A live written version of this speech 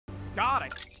God, I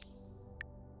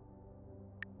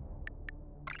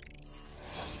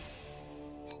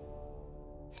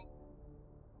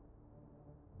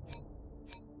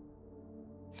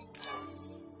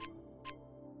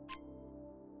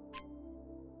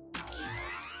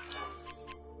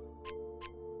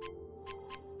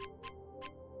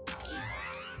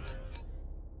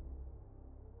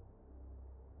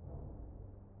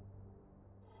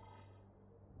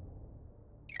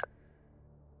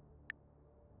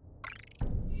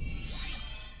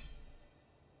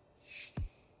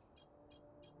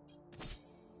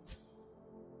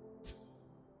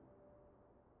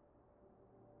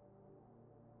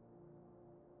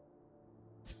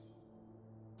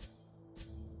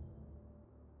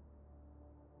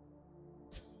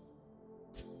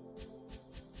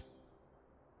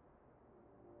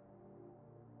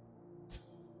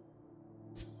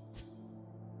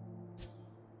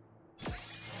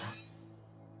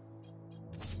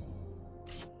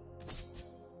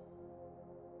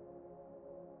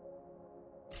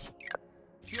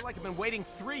feel like I've been waiting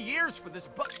 3 years for this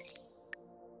bus.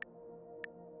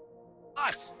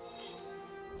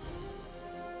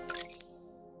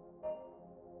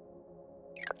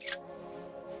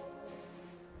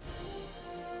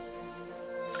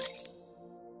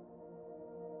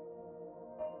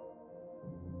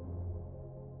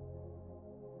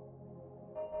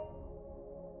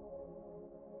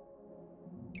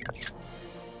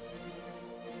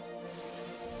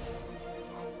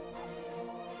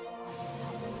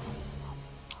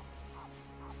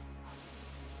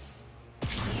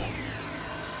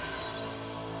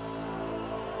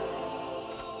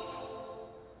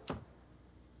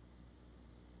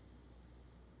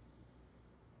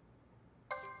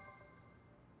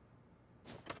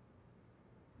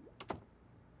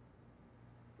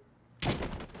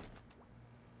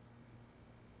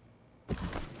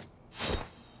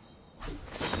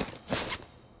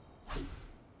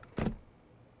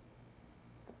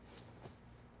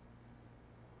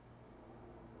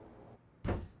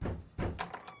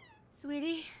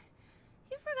 Sweetie,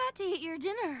 you forgot to eat your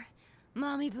dinner.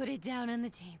 Mommy put it down on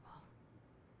the table.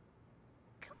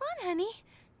 Come on, honey.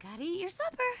 Gotta eat your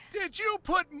supper. Did you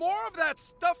put more of that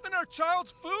stuff in our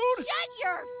child's food? Shut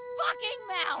your fucking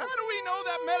mouth! How do we know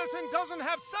that medicine doesn't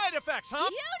have side effects, huh?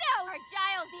 You know our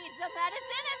child needs the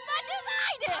medicine as much as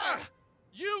I do!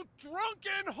 You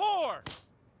drunken whore!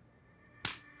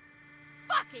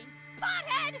 Fucking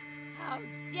pothead! How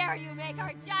dare you make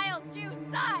our child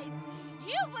choose sides!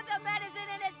 You put the medicine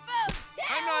in his food, too!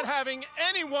 I'm not having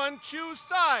anyone choose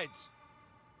sides!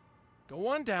 Go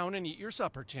on down and eat your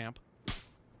supper, champ.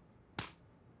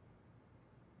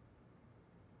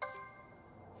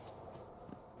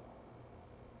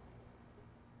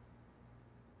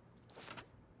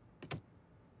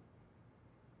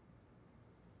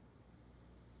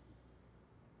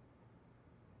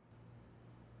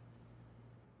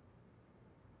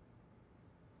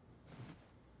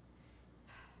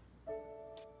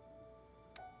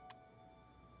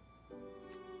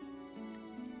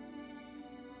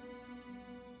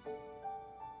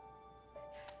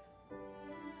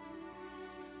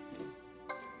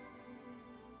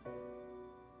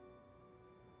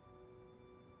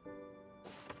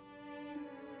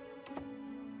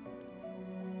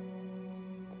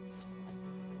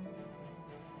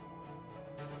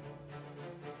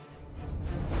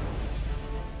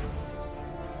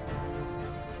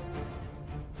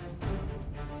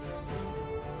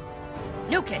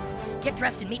 New kid, get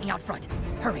dressed and meet me out front.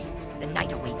 Hurry, the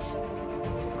night awaits.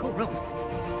 Cool room.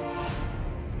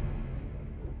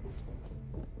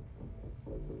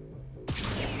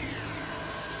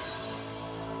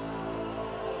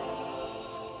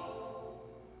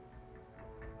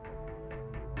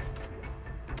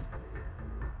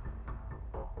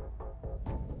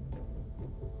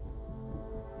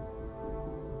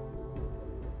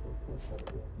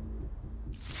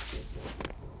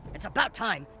 It's about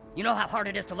time. You know how hard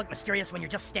it is to look mysterious when you're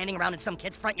just standing around in some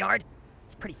kid's front yard?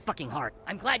 It's pretty fucking hard.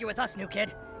 I'm glad you're with us, new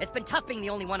kid. It's been tough being the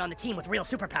only one on the team with real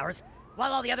superpowers.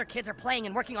 While all the other kids are playing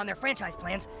and working on their franchise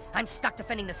plans, I'm stuck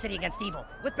defending the city against evil,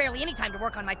 with barely any time to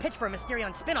work on my pitch for a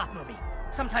Mysterion spin-off movie.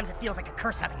 Sometimes it feels like a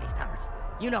curse having these powers.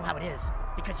 You know how it is,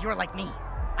 because you're like me.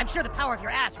 I'm sure the power of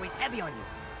your ass weighs heavy on you.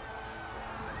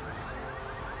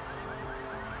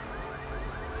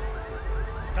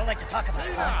 Don't like to talk about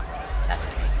it, huh? That's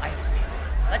okay, I understand.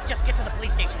 Let's just get to the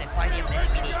police station and find the evidence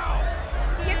we need.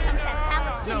 Here comes that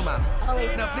pal of No, ma'am.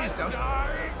 No, please don't.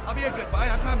 I'll be a good boy,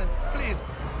 I promise. Please.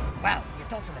 Wow, the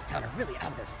adults in this town are really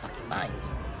out of their fucking minds.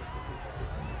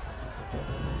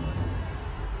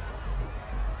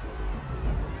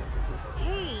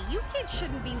 Hey, You kids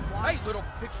shouldn't be Hey, little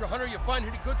picture hunter, you find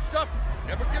any good stuff?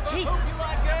 Never give up Jeez. hope. You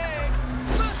like eggs?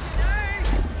 Look at eggs!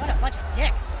 What a bunch of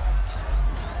dicks!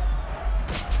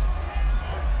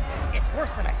 It's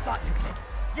worse than I thought, new kid.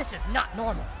 This is not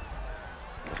normal.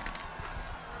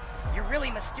 You're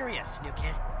really mysterious, new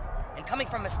kid. And coming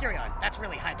from Mysterion, that's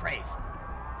really high praise.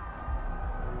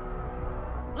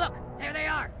 Look, there they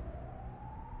are!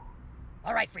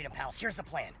 All right, Freedom Pals, here's the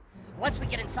plan. Once we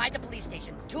get inside the police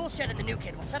station, Toolshed and the new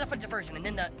kid will set up a diversion and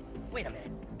then the... Wait a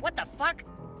minute. What the fuck?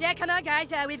 Yeah, come on,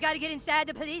 guys. We've got to get inside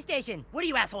the police station. What are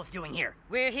you assholes doing here?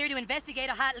 We're here to investigate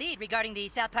a hot lead regarding the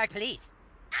South Park police.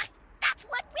 That's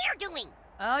what we're doing.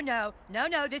 Oh, no.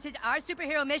 No, this is our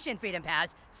superhero mission, Freedom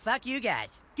Pals. Fuck you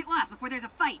guys. Get lost before there's a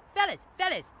fight.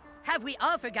 Fellas, have we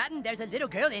all forgotten there's a little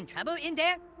girl in trouble in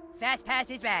there? Fast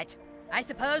Pass is right. I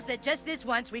suppose that just this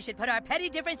once we should put our petty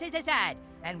differences aside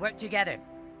and work together.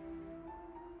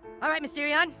 All right,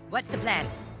 Mysterion, what's the plan?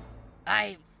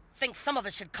 I think some of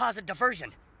us should cause a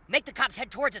diversion. Make the cops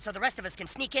head towards it so the rest of us can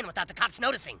sneak in without the cops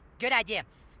noticing. Good idea.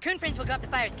 Coon Friends will go up the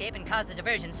fire escape and cause the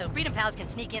diversion so Freedom Pals can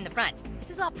sneak in the front. This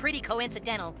is all pretty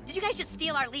coincidental. Did you guys just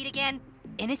steal our lead again?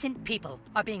 Innocent people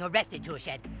are being arrested,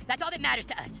 Toolshed. That's all that matters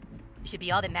to us. It should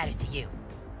be all that matters to you.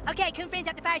 Okay, Coon Friends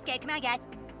up the fire escape. Come on, guys.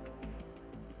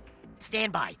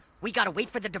 Stand by. We gotta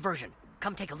wait for the diversion.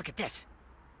 Come take a look at this.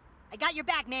 I got your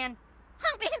back, man.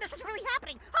 Oh man, this is really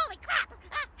happening. Holy crap.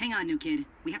 Hang on, new kid.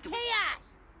 We have to... Chaos.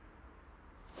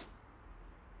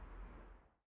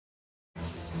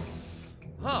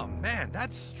 Oh man,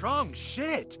 that's strong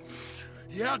shit.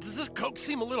 Yeah, does this coke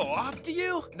seem a little off to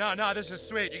you? No, this is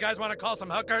sweet. You guys want to call some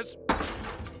hookers?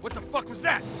 What the fuck was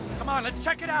that? Come on, let's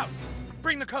check it out.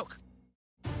 Bring the coke.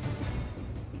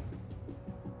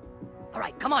 All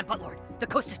right, come on, Buttlord. The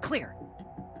coast is clear.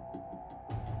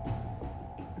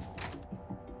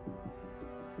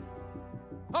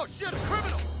 Oh shit, a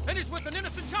criminal! And he's with an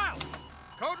innocent child!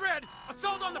 Code Red,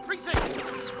 assault on the precinct!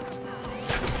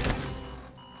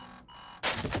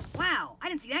 Wow, I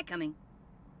didn't see that coming.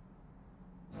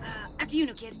 After you,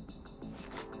 new kid.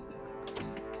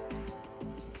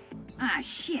 Ah,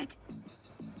 shit.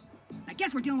 I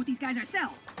guess we're dealing with these guys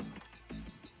ourselves.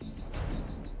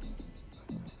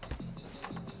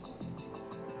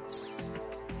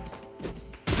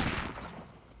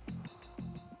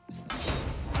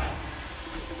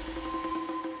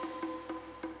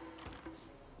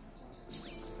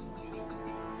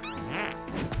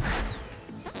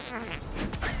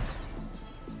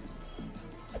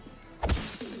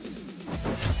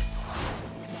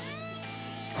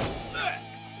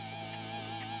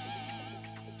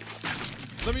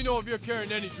 Let me know if you're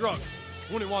carrying any drugs.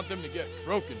 Wouldn't want them to get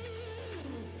broken.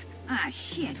 Ah,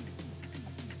 shit.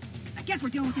 I guess we're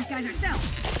dealing with these guys ourselves.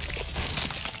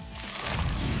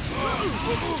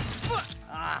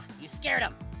 Ah, you scared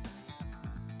him.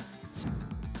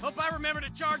 Hope I remember to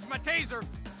charge my taser.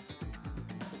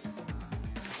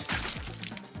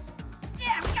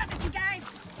 Yeah, we got this, you guys.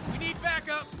 We need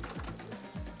backup.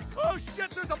 Oh shit,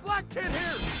 there's a black kid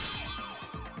here!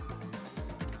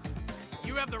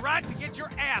 You have the right to get your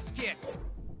ass kicked.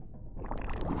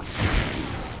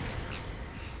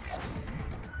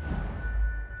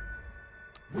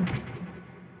 New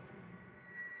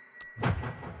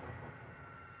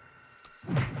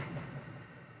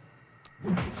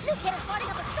kid is boarding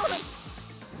up a student.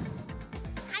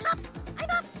 I'm up.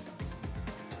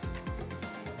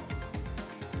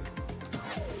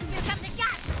 Here comes a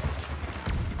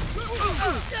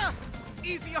shot.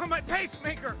 Easy on my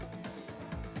pacemaker!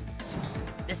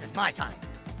 This is my time.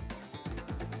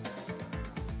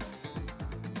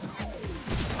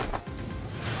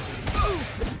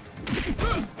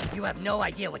 You have no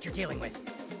idea what you're dealing with.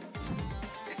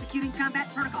 Executing combat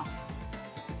protocol.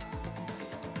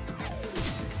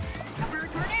 Cover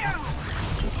tornado!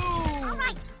 All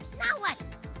right, now what?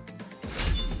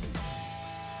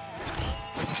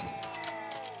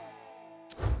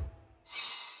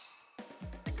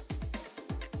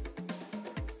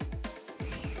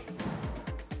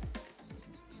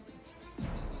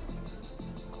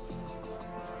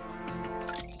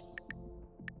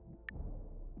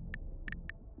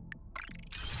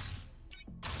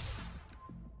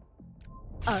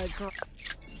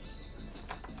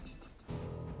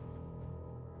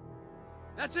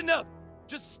 That's enough.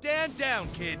 Just stand down,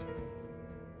 kid.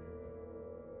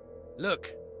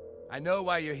 Look, I know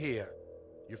why you're here.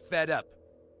 You're fed up.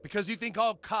 Because you think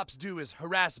all cops do is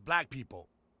harass black people.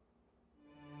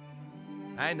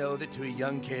 I know that to a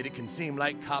young kid it can seem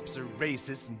like cops are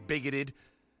racist and bigoted,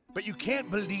 but you can't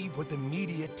believe what the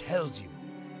media tells you.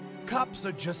 Cops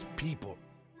are just people,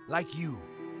 like you,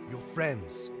 your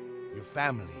friends, your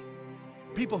family.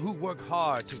 People who work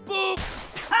hard to... Spook!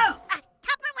 Oh!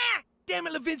 Tupperware! Damn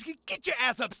it, Levinsky, get your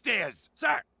ass upstairs!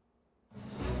 Sir!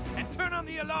 And turn on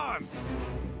the alarm!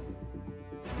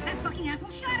 That fucking asshole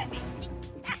shot at me!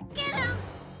 Get him!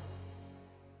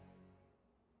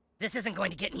 This isn't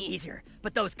going to get any easier,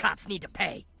 but those cops need to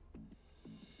pay.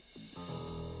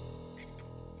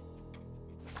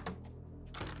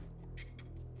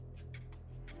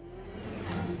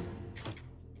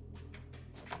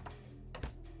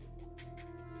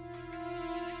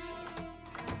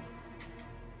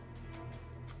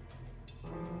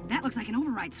 That looks like an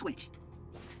override switch.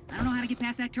 I don't know how to get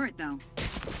past that turret, though.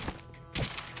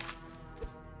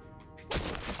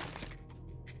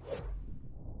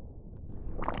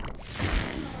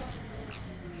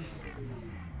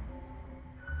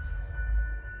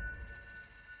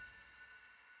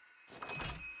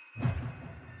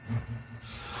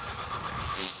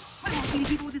 Butthole's shooting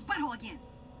people with his butthole again.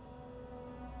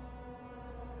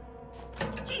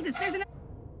 Jesus, there's an...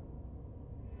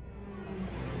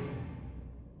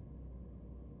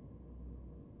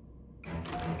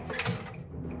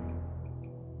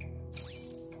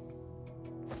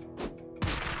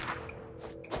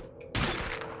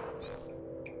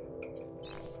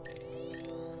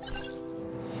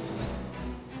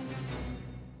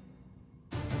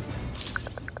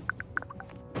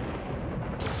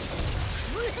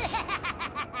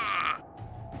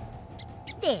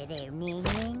 There,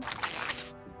 minion.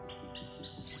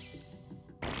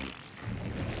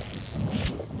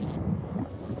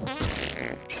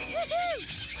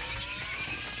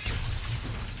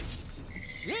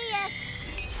 See ya.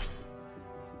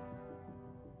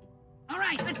 All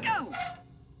right, let's go!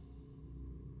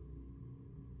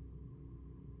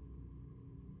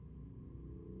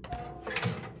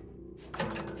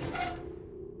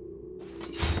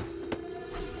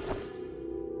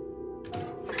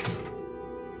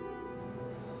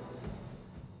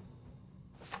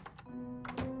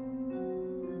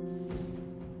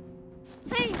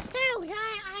 Hey, Stanley,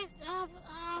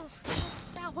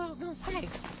 well, no, say.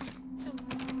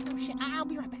 Oh, shit, I'll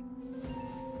be right back.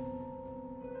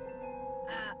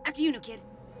 After you, new kid.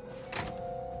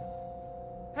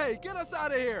 Hey, get us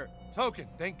out of here! Token,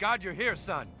 thank God you're here,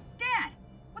 son. Dad!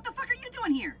 What the fuck are you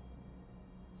doing here?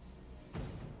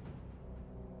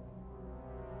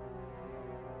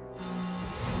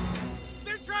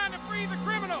 They're trying to free the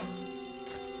criminals!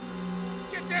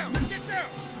 Get down! Get down!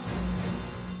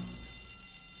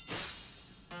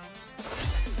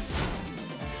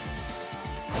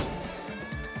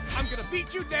 I'm gonna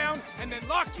beat you down and then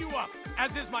lock you up,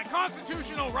 as is my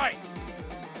constitutional right!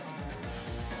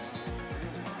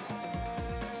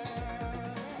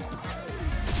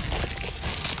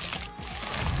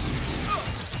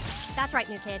 That's right,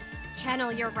 new kid.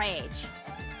 Channel your rage.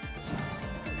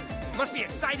 Must be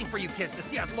exciting for you kids to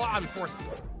see us law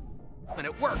enforcement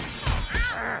at work.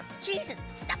 Ow! Jesus,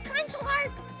 stop crying so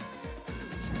hard!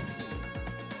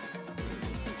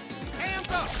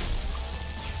 Hands up!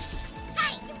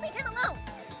 Hey, you leave him alone!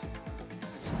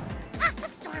 Ah, a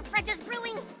storm front is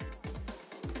brewing!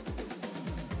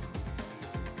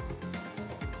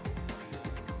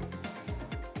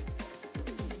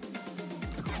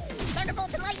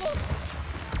 Thunderbolts and lightning!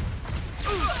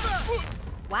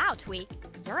 Wow, Tweak.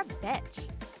 You're a bitch.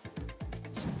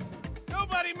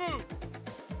 Nobody move!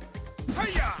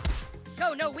 Hiya!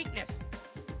 Show no weakness.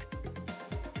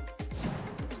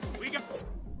 We got...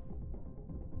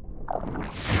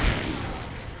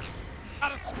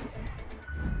 Out of...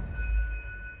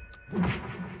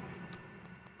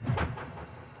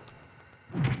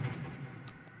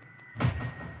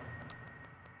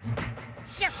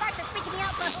 Your farts are freaking me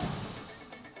out, butthole!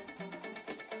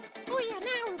 Oh, yeah,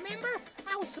 now remember?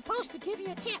 I was supposed to give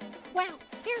you a tip. Well,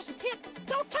 here's a tip.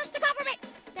 Don't trust the government!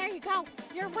 There you go.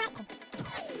 You're welcome.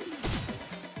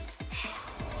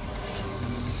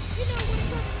 You know what a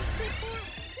government's good for?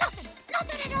 Nothing!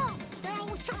 Nothing at all! They're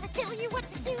always trying to tell you what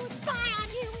to do and spy on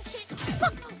you and shit.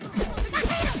 Fuck those motherfuckers! I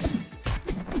hate them!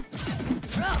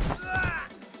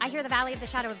 I hear the Valley of the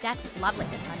Shadow of Death is lovely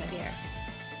this time of year.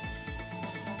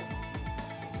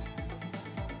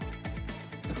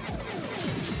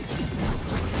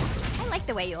 I like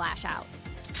the way you lash out.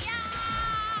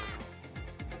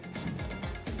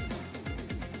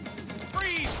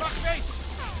 Freeze,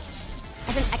 fuckface!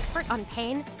 As an expert on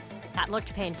pain, that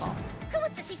looked painful. Who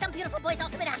wants to see some beautiful boy's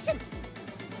ultimate action?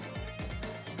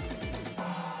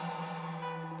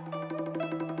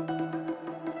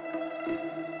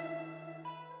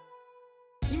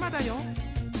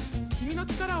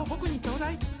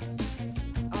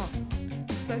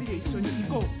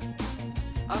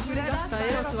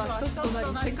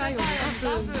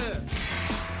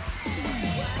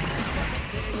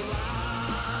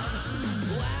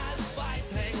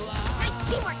 Nice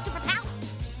teamwork, Super Pals!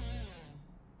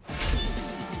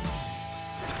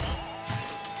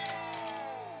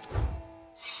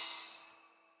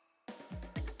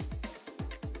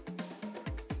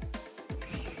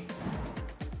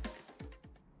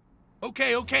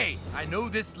 Okay, I know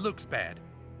this looks bad.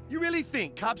 You really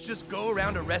think cops just go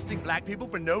around arresting black people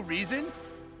for no reason?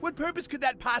 What purpose could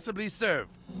that possibly serve?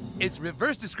 It's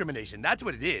reverse discrimination, that's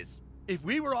what it is. If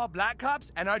we were all black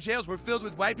cops and our jails were filled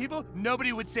with white people,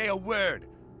 nobody would say a word.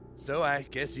 So I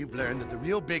guess you've learned that the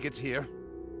real bigots here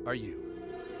are you.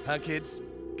 Huh, kids?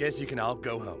 Guess you can all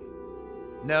go home.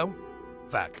 No?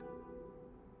 Fuck.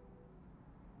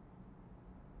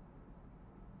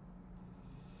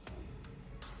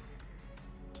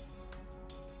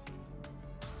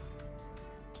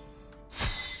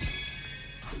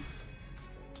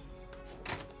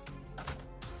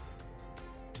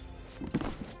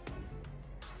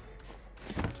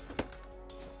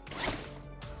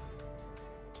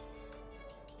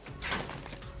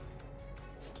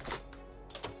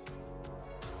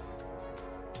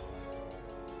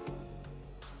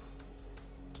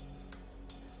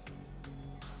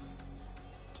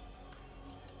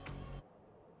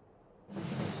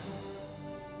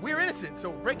 We're innocent,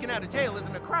 so breaking out of jail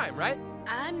isn't a crime, right?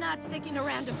 I'm not sticking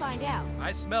around to find out.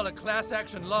 I smell a class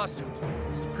action lawsuit.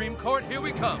 Supreme Court, here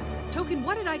we come. Token,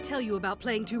 what did I tell you about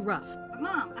playing too rough? But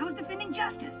Mom, I was defending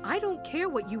justice. I don't care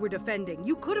what you were defending.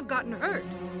 You could have gotten hurt.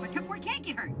 But Tupperware can't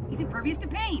get hurt. He's impervious to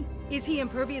pain. Is he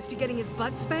impervious to getting his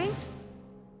butt spanked?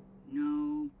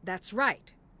 No. That's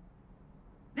right.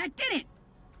 That did it!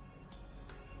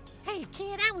 Hey,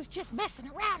 kid, I was just messing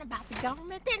around about the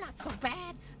government. They're not so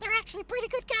bad. They're actually pretty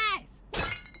good guys.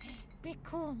 Be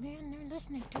cool, man. They're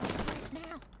listening to us right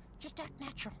now. Just act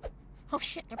natural. Oh,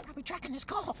 shit, they're probably tracking this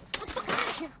call. I'm fucking out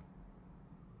of here.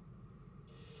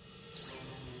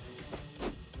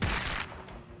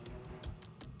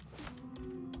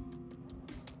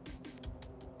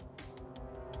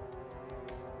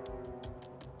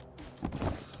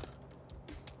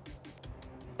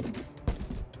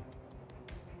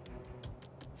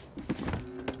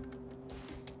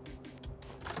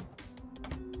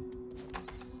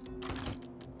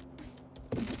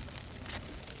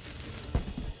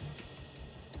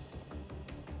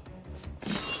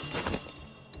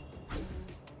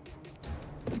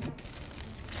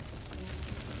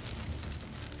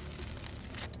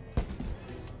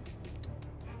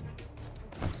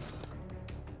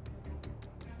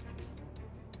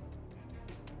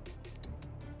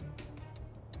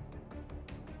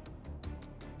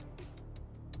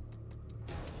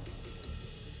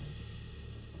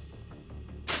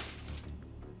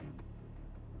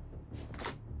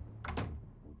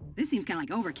 This seems kind of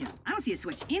like overkill. I don't see a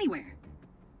switch anywhere.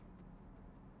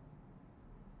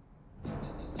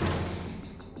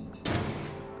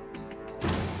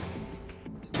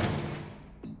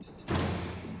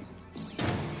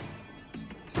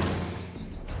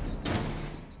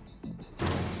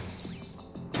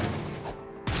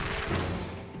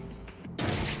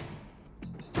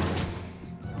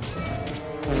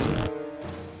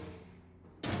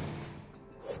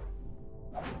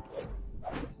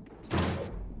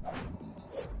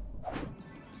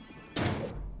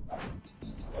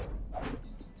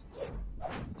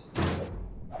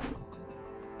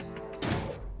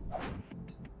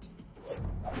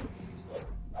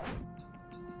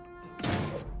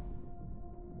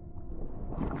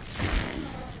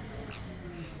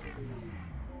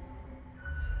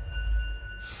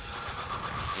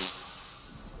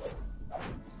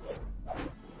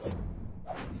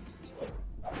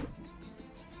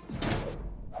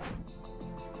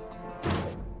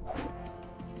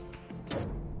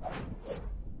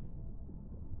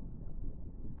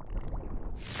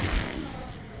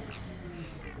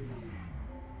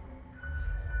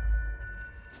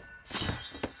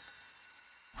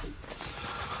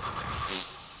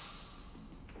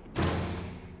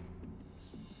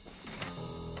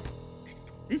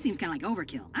 This seems kind of like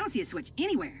overkill. I don't see a switch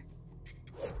anywhere.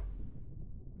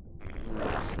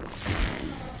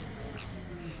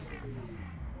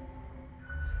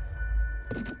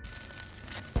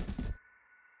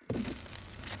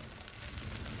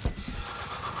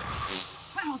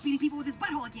 Butthole's beating people with his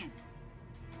butthole again.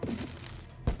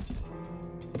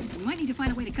 We might need to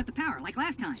find a way to cut the power, like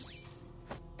last time.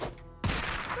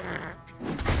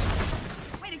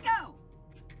 Way to go!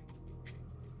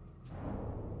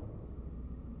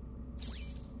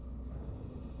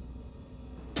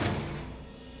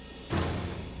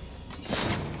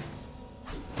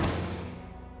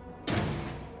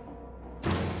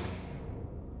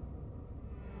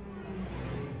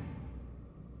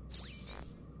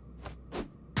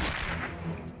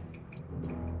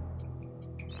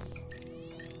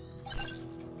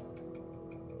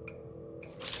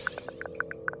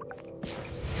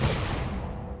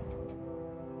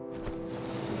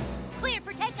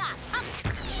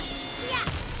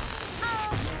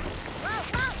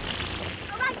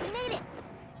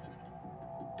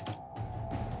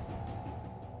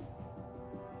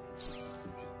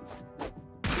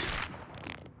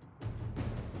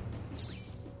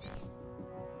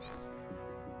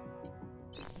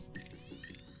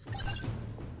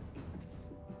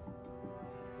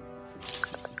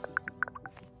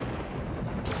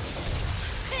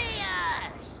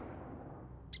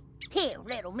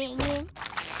 little minion.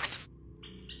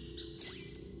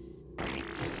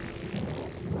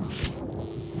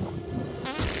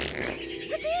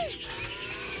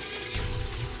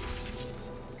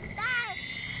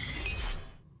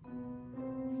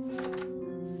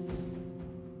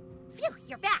 Phew,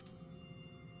 you're back.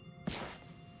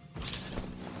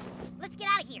 Let's get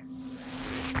out of here.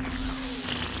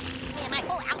 Man, my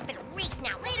whole outfit reeks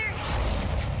now. Later.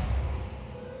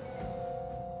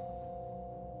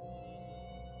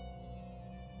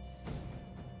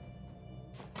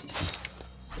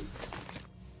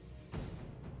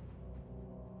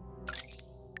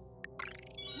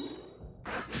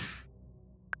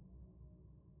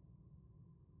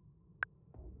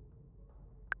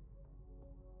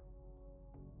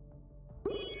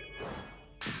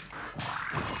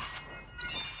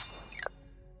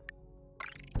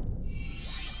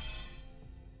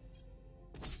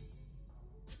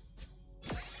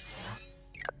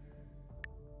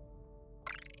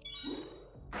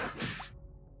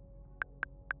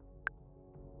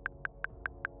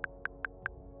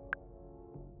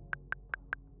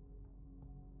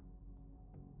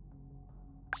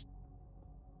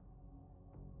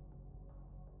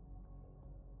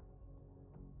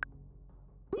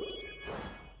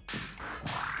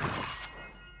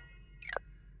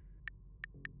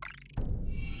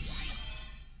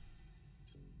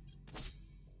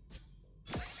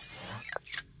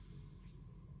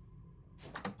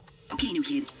 Okay, new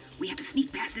kid. We have to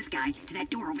sneak past this guy to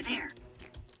that door over there.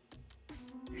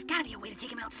 There's gotta be a way to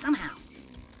take him out somehow.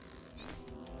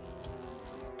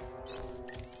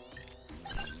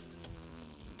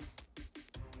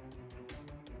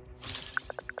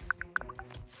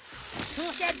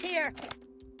 Tool shed's here.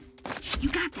 You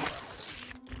got this.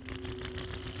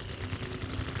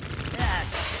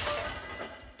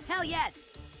 Hell yes.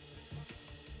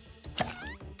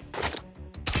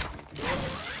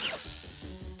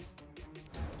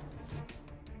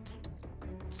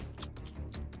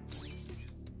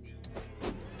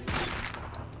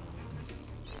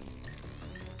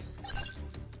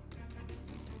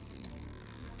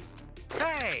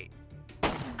 Hey!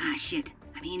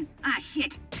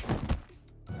 Shit.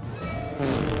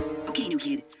 Okay, new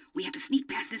kid. We have to sneak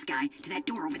past this guy to that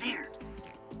door over there.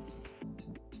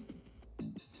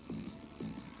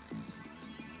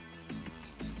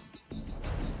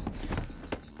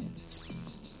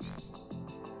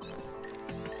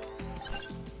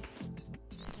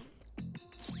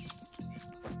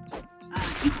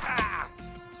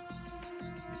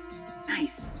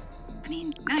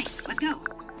 Nice. Let's go.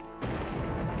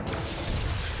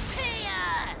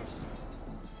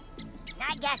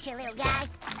 I got you, little guy.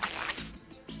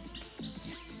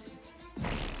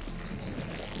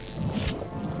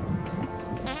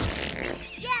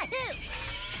 Yahoo!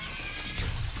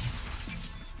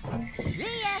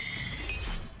 See ya!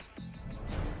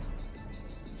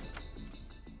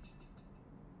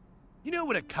 You know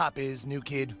what a cop is, new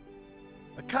kid?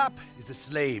 A cop is a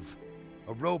slave.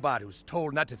 A robot who's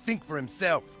told not to think for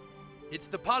himself. It's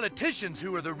the politicians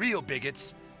who are the real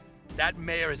bigots. That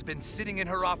mayor has been sitting in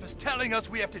her office telling us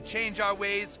we have to change our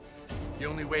ways. The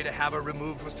only way to have her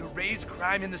removed was to raise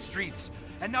crime in the streets.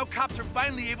 And now cops are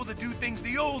finally able to do things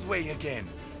the old way again.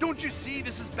 Don't you see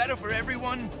this is better for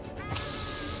everyone?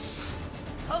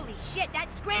 Holy shit,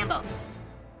 that's Scramble!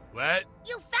 What?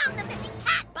 You found the missing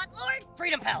cat, Buttlord!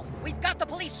 Freedom Pals, we've got the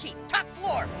police chief, top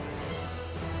floor!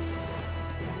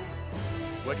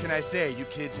 What can I say? You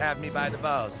kids have me by the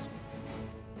balls.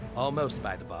 Almost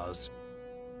by the balls.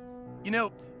 You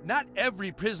know, not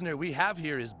every prisoner we have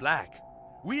here is black.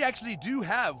 We actually do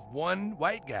have one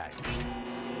white guy.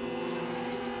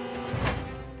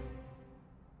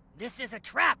 This is a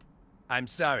trap! I'm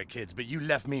sorry, kids, but you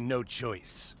left me no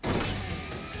choice.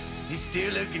 He's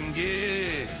still looking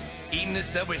good, eating the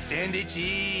Subway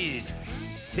sandwiches.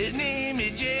 His name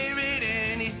is Jared,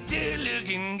 and he's still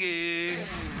looking good.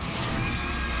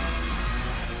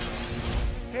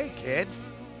 Hey, kids.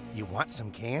 You want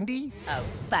some candy? Oh,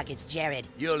 fuck, it's Jared.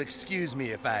 You'll excuse me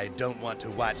if I don't want to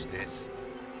watch this.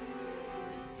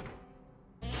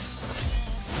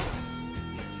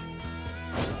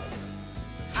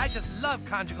 I just love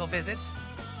conjugal visits.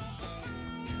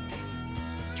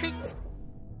 Treat...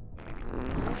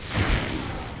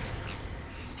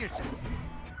 Yourself.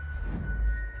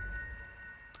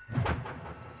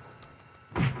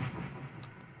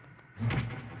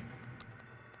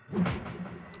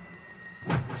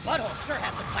 Butthole sure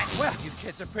has some black. Well, you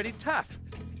kids are pretty tough.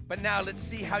 But now let's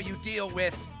see how you deal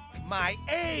with my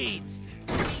AIDS.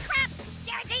 Crap!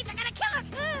 Jared's AIDS are gonna kill us!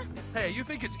 Hey, you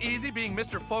think it's easy being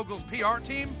Mr. Fogel's PR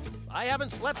team? I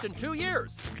haven't slept in 2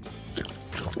 years.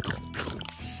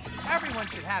 Everyone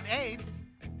should have AIDS.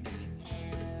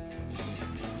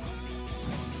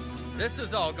 This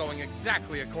is all going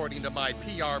exactly according to my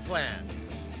PR plan.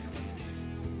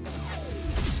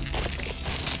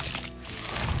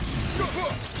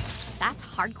 That's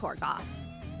hardcore goth.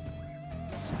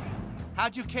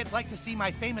 How'd you kids like to see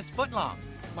my famous footlong?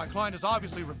 My client is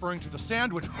obviously referring to the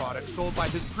sandwich product sold by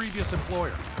his previous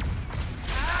employer.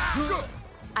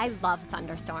 I love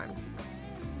thunderstorms.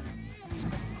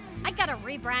 I got a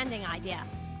rebranding idea.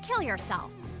 Kill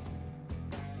yourself.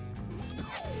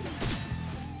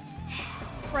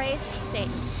 Praise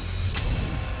Satan.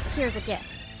 Here's a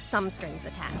gift. Some strings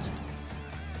attached.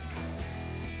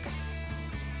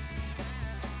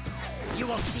 You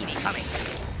won't see me coming.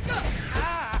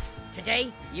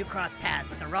 Today, you cross paths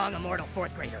with the wrong immortal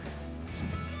 4th grader.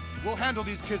 We'll handle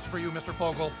these kids for you, Mr.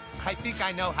 Fogel. I think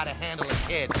I know how to handle a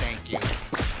kid, thank you.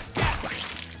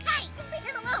 Hey, you leave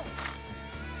him alone!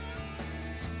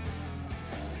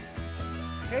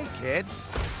 Hey, kids.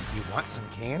 You want some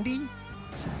candy?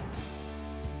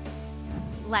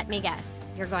 Let me guess.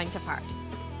 You're going to fart.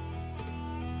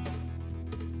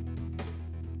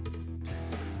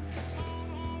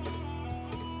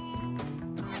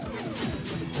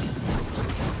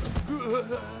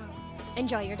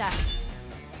 Enjoy your death.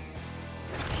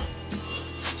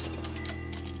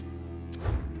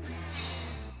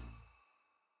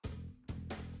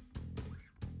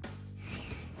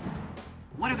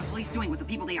 What are the police doing with the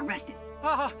people they arrested?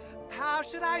 Oh, how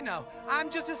should I know? I'm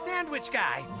just a sandwich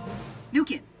guy. New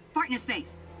kid, fart in his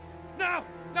face. No!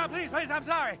 No, please, I'm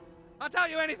sorry. I'll tell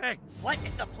you anything. What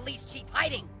is the police chief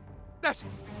hiding? There's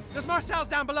more cells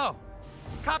down below.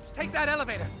 Cops take that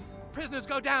elevator. Prisoners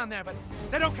go down there, but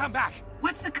they don't come back.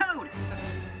 What's the code?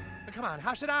 Come on,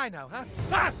 how should I know,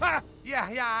 huh? Yeah,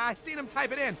 I seen him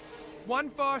type it in.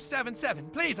 1477.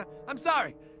 Please, I'm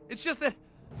sorry. It's just that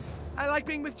I like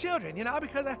being with children, you know,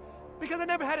 because I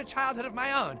never had a childhood of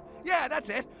my own. Yeah, that's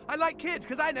it. I like kids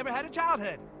because I never had a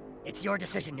childhood. It's your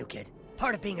decision, new kid.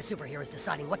 Part of being a superhero is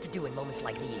deciding what to do in moments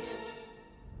like these.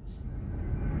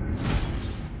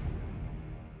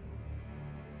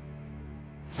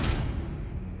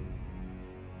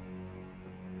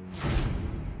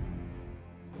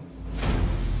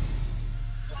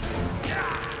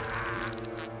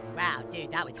 Wow,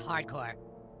 dude, that was hardcore.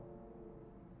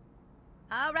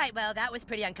 All right, well, that was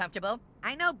pretty uncomfortable.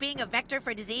 I know being a vector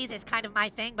for disease is kind of my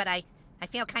thing, but I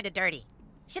feel kind of dirty.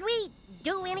 Should we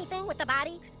do anything with the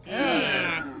body?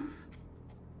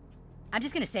 I'm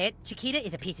just gonna say it, Chiquita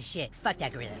is a piece of shit. Fuck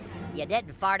that gorilla. You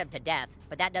didn't fart him to death,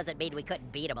 but that doesn't mean we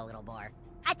couldn't beat him a little more.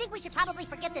 I think we should probably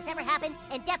forget this ever happened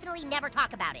and definitely never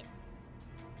talk about it.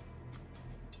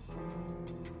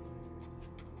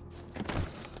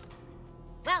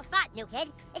 Well thought, new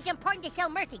kid. It's important to show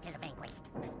mercy to the vanquished.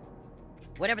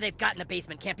 Whatever they've got in the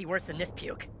basement can't be worse than this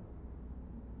puke.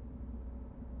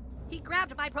 He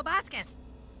grabbed my proboscis.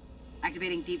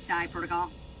 Activating deep sigh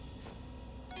protocol.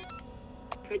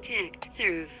 Protect,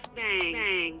 serve, bang,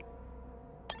 bang.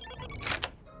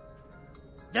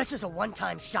 This is a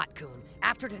one-time shot, Coon.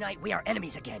 After tonight, we are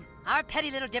enemies again. Our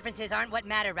petty little differences aren't what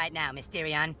matter right now,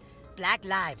 Mysterion. Black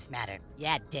lives matter.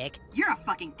 Yeah, dick. You're a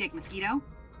fucking dick, Mosquito.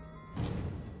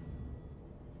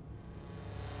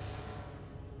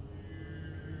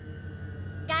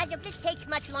 Guys, if this takes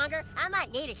much longer, I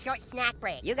might need a short snack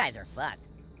break. You guys are fucked.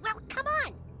 Well, come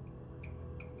on!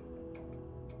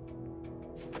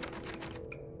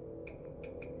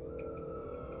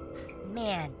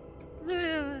 Man.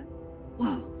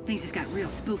 Whoa, things just got real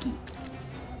spooky.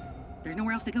 There's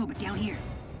nowhere else to go but down here.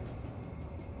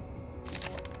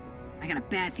 I got a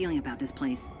bad feeling about this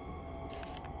place.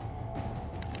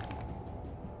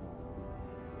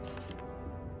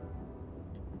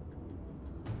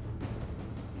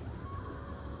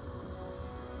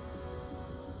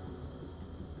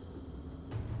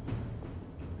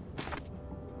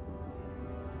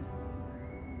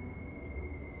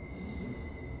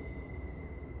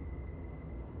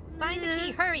 Find the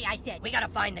key, hurry, I said. We gotta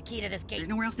find the key to this gate. There's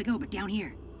nowhere else to go but down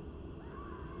here.